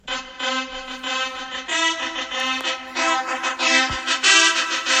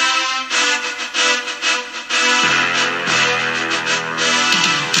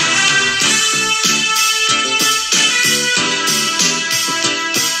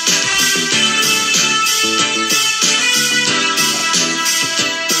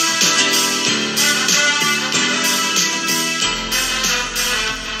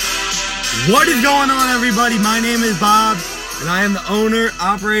What is going on, everybody? My name is Bob, and I am the owner,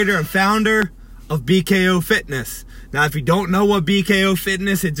 operator, and founder of BKO Fitness. Now, if you don't know what BKO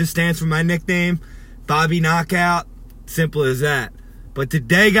Fitness, it just stands for my nickname, Bobby Knockout. Simple as that. But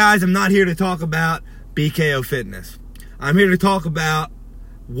today, guys, I'm not here to talk about BKO Fitness. I'm here to talk about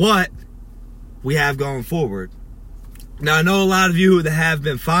what we have going forward. Now, I know a lot of you that have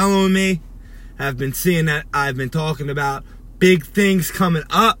been following me have been seeing that I've been talking about big things coming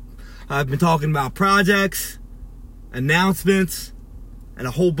up. I've been talking about projects, announcements, and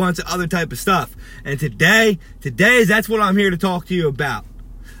a whole bunch of other type of stuff. And today that's what I'm here to talk to you about.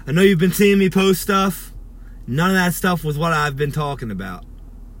 I know you've been seeing me post stuff. None of that stuff was what I've been talking about.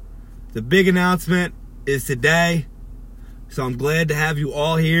 The big announcement is today, so I'm glad to have you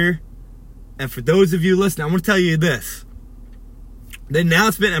all here. And for those of you listening, I want to tell you this. The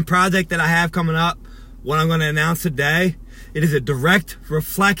announcement and project that I have coming up, what I'm going to announce today, it is a direct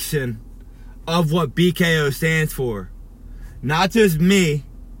reflection of what BKO stands for. Not just me,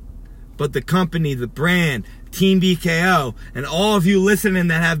 but the company, the brand, Team BKO, and all of you listening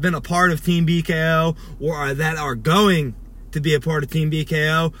that have been a part of Team BKO or that are going to be a part of Team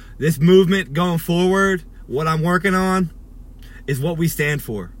BKO. This movement going forward, what I'm working on, is what we stand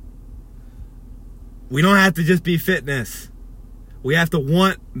for. We don't have to just be fitness. We have to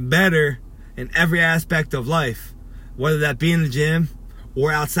want better in every aspect of life. Whether that be in the gym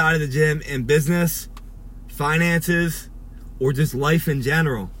or outside of the gym, in business, finances, or just life in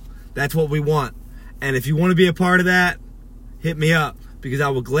general. That's what we want. And if you want to be a part of that, hit me up, because I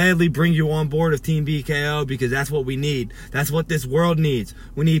will gladly bring you on board of Team BKO, because that's what we need. That's what this world needs.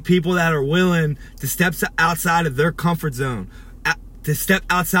 We need people that are willing to step outside of their comfort zone, to step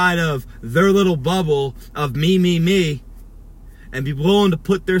outside of their little bubble of me, and be willing to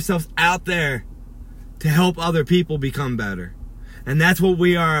put themselves out there to help other people become better. And that's what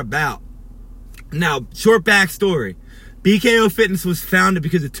we are about. Now, short backstory. BKO Fitness was founded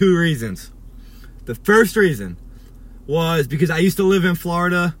because of two reasons. The first reason was because I used to live in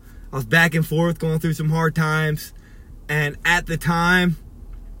Florida. I was back and forth going through some hard times. And at the time,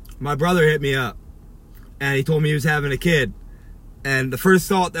 my brother hit me up. And he told me he was having a kid. And the first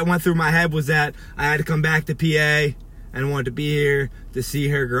thought that went through my head was that I had to come back to PA and wanted to be here to see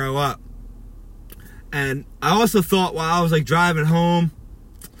her grow up. And I also thought while I was driving home,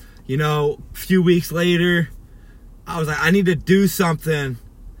 a few weeks later, I was like, I need to do something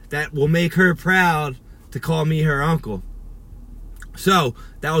that will make her proud to call me her uncle. So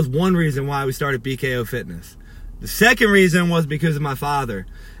that was one reason why we started BKO Fitness. The second reason was because of my father.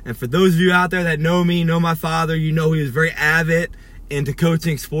 And for those of you out there that know me, know my father, you know he was very avid into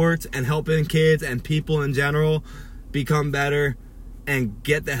coaching sports and helping kids and people in general become better and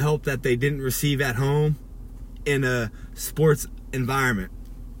get the help that they didn't receive at home in a sports environment.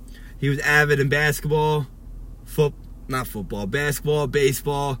 He was avid in basketball, basketball,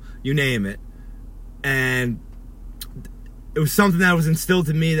 baseball, you name it. And it was something that was instilled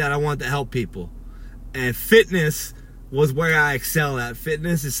to me that I wanted to help people. And fitness was where I excel at.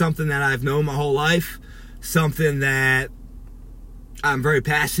 Fitness is something that I've known my whole life, something that I'm very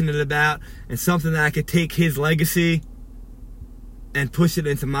passionate about, and something that I could take his legacy and push it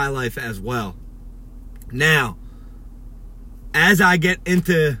into my life as well. Now, as I get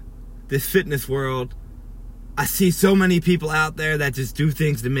into this fitness world, I see so many people out there that just do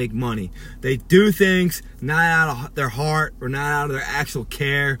things to make money. They do things not out of their heart or not out of their actual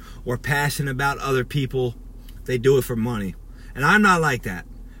care or passion about other people. They do it for money. And I'm not like that.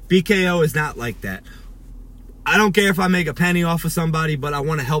 BKO is not like that. I don't care if I make a penny off of somebody, but I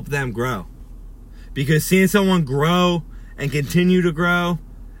want to help them grow. Because seeing someone grow and continue to grow,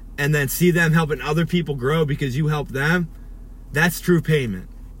 and then see them helping other people grow because you help them, that's true payment.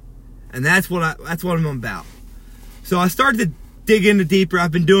 And that's what I'm about. So I started to dig into deeper.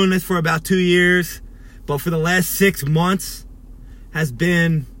 I've been doing this for about 2 years, but for the last 6 months has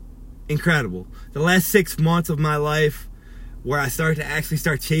been incredible. The last 6 months of my life where I started to actually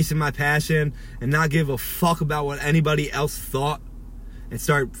start chasing my passion and not give a fuck about what anybody else thought, and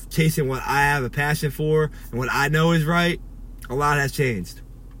start chasing what I have a passion for and what I know is right, a lot has changed.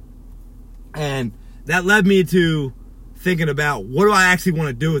 And that led me to thinking about, what do I actually want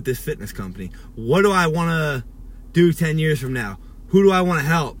to do with this fitness company? What do I want to do 10 years from now? Who do I want to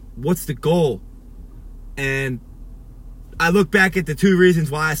help? What's the goal? And I look back at the two reasons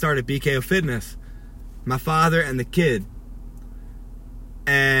why I started BKO Fitness: my father and the kid.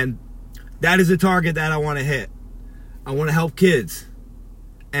 And that is a target that I want to hit. I want to help kids.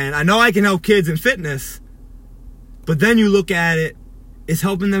 And I know I can help kids in fitness, but then you look at it, is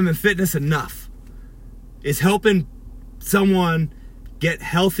helping them in fitness enough? Is helping someone get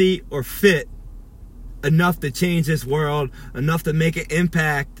healthy or fit enough to change this world, enough to make an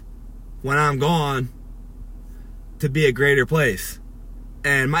impact when I'm gone to be a greater place?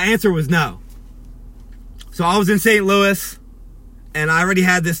 And my answer was no. So I was in St. Louis, and I already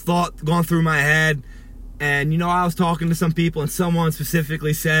had this thought going through my head. And, I was talking to some people, and someone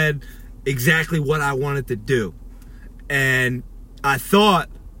specifically said exactly what I wanted to do. And I thought,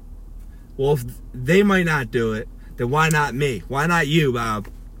 well, if they might not do it, then why not me? Why not you, Bob?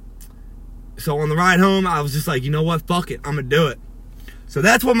 So on the ride home, I was just like, you know what? Fuck it. I'm going to do it. So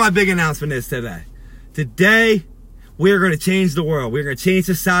that's what my big announcement is today. Today, we're going to change the world. We're going to change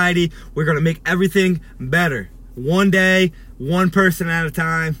society. We're going to make everything better. One day, one person at a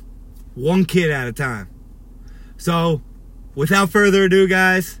time, one kid at a time. So, without further ado,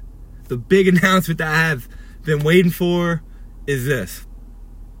 guys, the big announcement that I have been waiting for is this.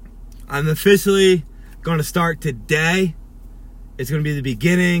 I'm officially going to start today. It's going to be the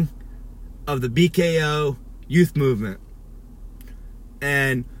beginning of the BKO youth movement.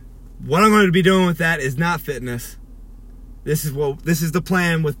 And what I'm going to be doing with that is not fitness. This is the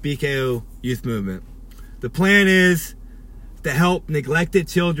plan with BKO youth movement. The plan is to help neglected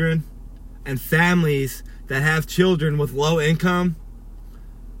children and families that have children with low income,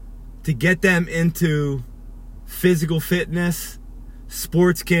 to get them into physical fitness,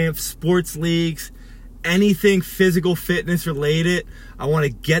 sports camps, sports leagues, anything physical fitness related. I want to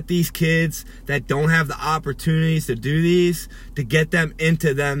get these kids that don't have the opportunities to do these, to get them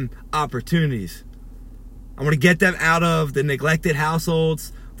into them opportunities. I want to get them out of the neglected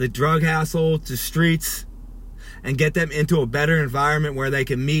households, the drug households, the streets, and get them into a better environment where they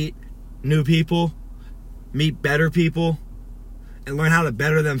can meet new people, meet better people, and learn how to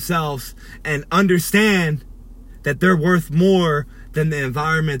better themselves and understand that they're worth more than the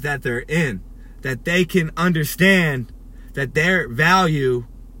environment that they're in. That they can understand that their value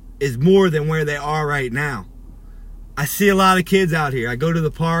is more than where they are right now. I see a lot of kids out here. I go to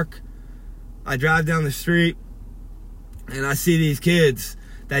the park, I drive down the street, and I see these kids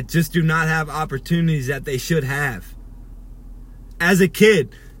that just do not have opportunities that they should have. As a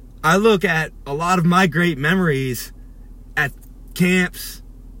kid, I look at a lot of my great memories at camps,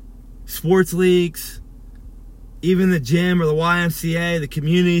 sports leagues, even the gym or the YMCA, the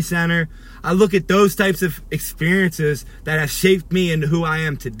community center. I look at those types of experiences that have shaped me into who I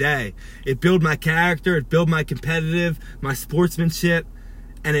am today. It built my character, it built my my sportsmanship,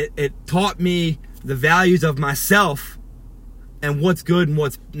 and it taught me the values of myself and what's good and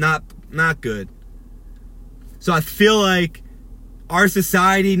what's not good. So I feel like our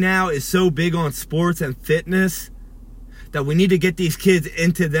society now is so big on sports and fitness that we need to get these kids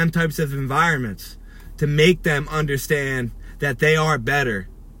into them types of environments to make them understand that they are better.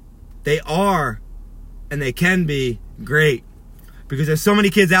 They are, and they can be great. Because there's so many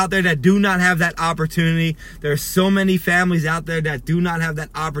kids out there that do not have that opportunity. There are so many families out there that do not have that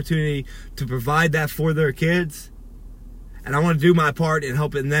opportunity to provide that for their kids. And I want to do my part in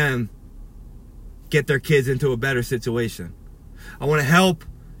helping them get their kids into a better situation. I want to help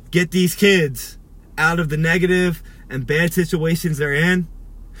get these kids out of the negative and bad situations they're in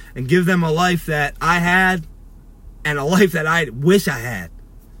and give them a life that I had and a life that I wish I had.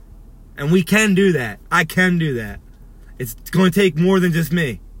 And we can do that. I can do that. It's going to take more than just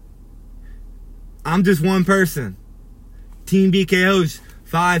me. I'm just one person. Team BKO's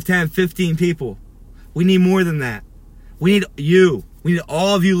 5, 10, 15 people. We need more than that. We need you. We need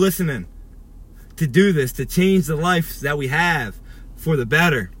all of you listening to do this, to change the life that we have for the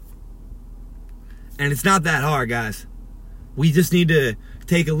better. And it's not that hard, guys. We just need to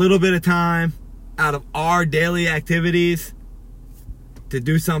take a little bit of time out of our daily activities to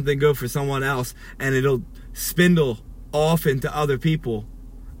do something good for someone else, and it'll spindle off into other people.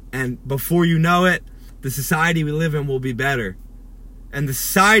 And before you know it, the society we live in will be better. And the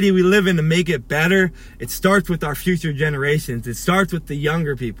society we live in, to make it better, it starts with our future generations. It starts with the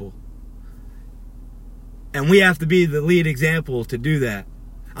younger people. And we have to be the lead example to do that.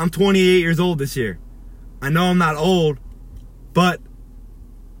 I'm 28 years old this year. I know I'm not old, but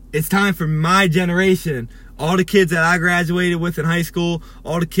it's time for my generation, all the kids that I graduated with in high school,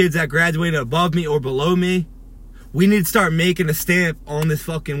 all the kids that graduated above me or below me, we need to start making a stamp on this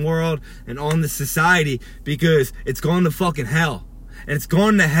fucking world and on this society, because it's going to fucking hell. And it's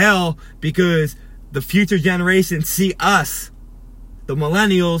going to hell because the future generations see us, the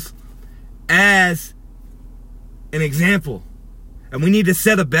millennials, as an example. And we need to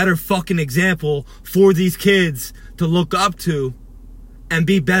set a better fucking example for these kids to look up to and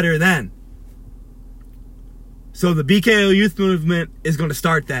be better than. So the BKO Youth Movement is going to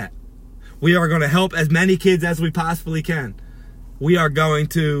start that. We are going to help as many kids as we possibly can. we are going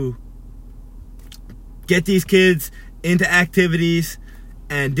to get these kids into activities,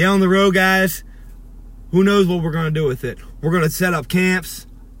 and down the road, guys, who knows what we're going to do with it. We're going to set up camps.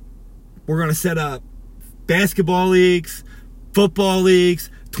 We're going to set up basketball leagues, football leagues,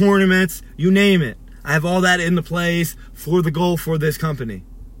 tournaments, you name it. I have all that into place for the goal for this company.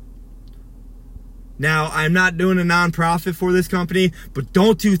 Now, I'm not doing a non-profit for this company, but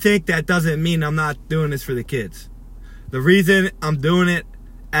don't you think that doesn't mean I'm not doing this for the kids. The reason I'm doing it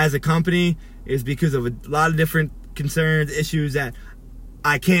as a company is because of a lot of different concerns, issues that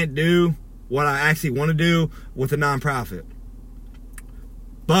I can't do what I actually want to do with a non-profit.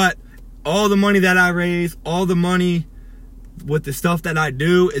 But all the money that I raise, all the money with the stuff that I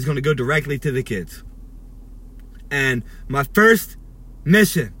do is going to go directly to the kids. And my first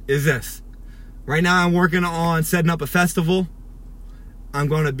mission is this. Right now I'm working on setting up a festival. I'm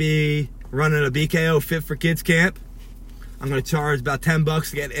going to be running a BKO Fit for Kids camp. I'm going to charge about $10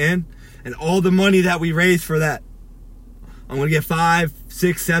 to get in. And all the money that we raise for that, I'm going to get 5,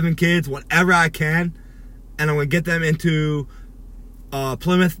 6, 7 kids, whatever I can. And I'm going to get them into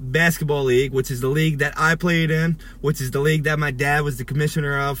Plymouth Basketball League, which is the league that I played in, which is the league that my dad was the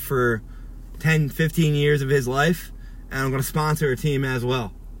commissioner of for 10, 15 years of his life. And I'm going to sponsor a team as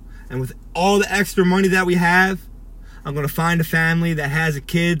well. And with all the extra money that we have, I'm going to find a family that has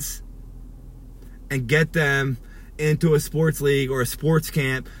kids and get them into a sports league or a sports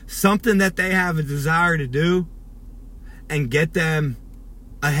camp, something that they have a desire to do, and get them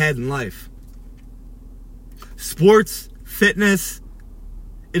ahead in life. Sports, fitness,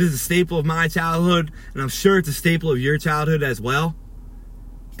 it is a staple of my childhood, and I'm sure it's a staple of your childhood as well.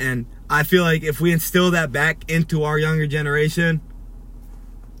 And I feel like if we instill that back into our younger generation,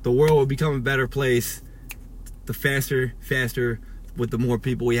 the world will become a better place the faster, with the more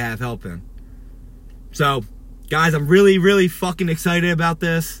people we have helping. So, guys, I'm really, really fucking excited about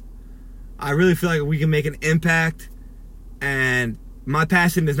this. I really feel like we can make an impact, and my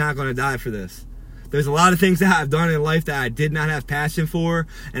passion is not going to die for this. There's a lot of things that I've done in life that I did not have passion for,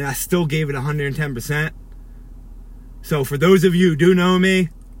 and I still gave it 110%. So for those of you who do know me,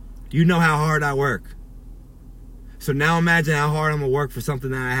 you know how hard I work. So now imagine how hard I'm going to work for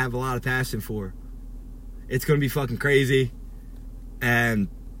something that I have a lot of passion for. It's going to be fucking crazy. And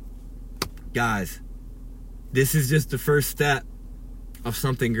guys, this is just the first step of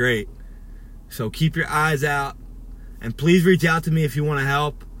something great. So keep your eyes out, and please reach out to me if you want to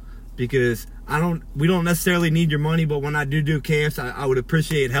help, because we don't necessarily need your money, but when I do camps, I would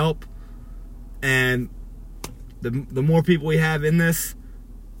appreciate help. And the more people we have in this,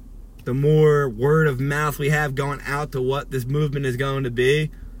 the more word of mouth we have going out to what this movement is going to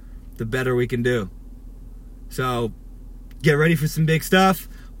be, the better we can do. So get ready for some big stuff.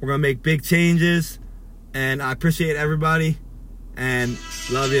 We're going to make big changes. And I appreciate everybody. And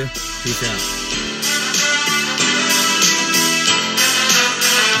love you. Peace out.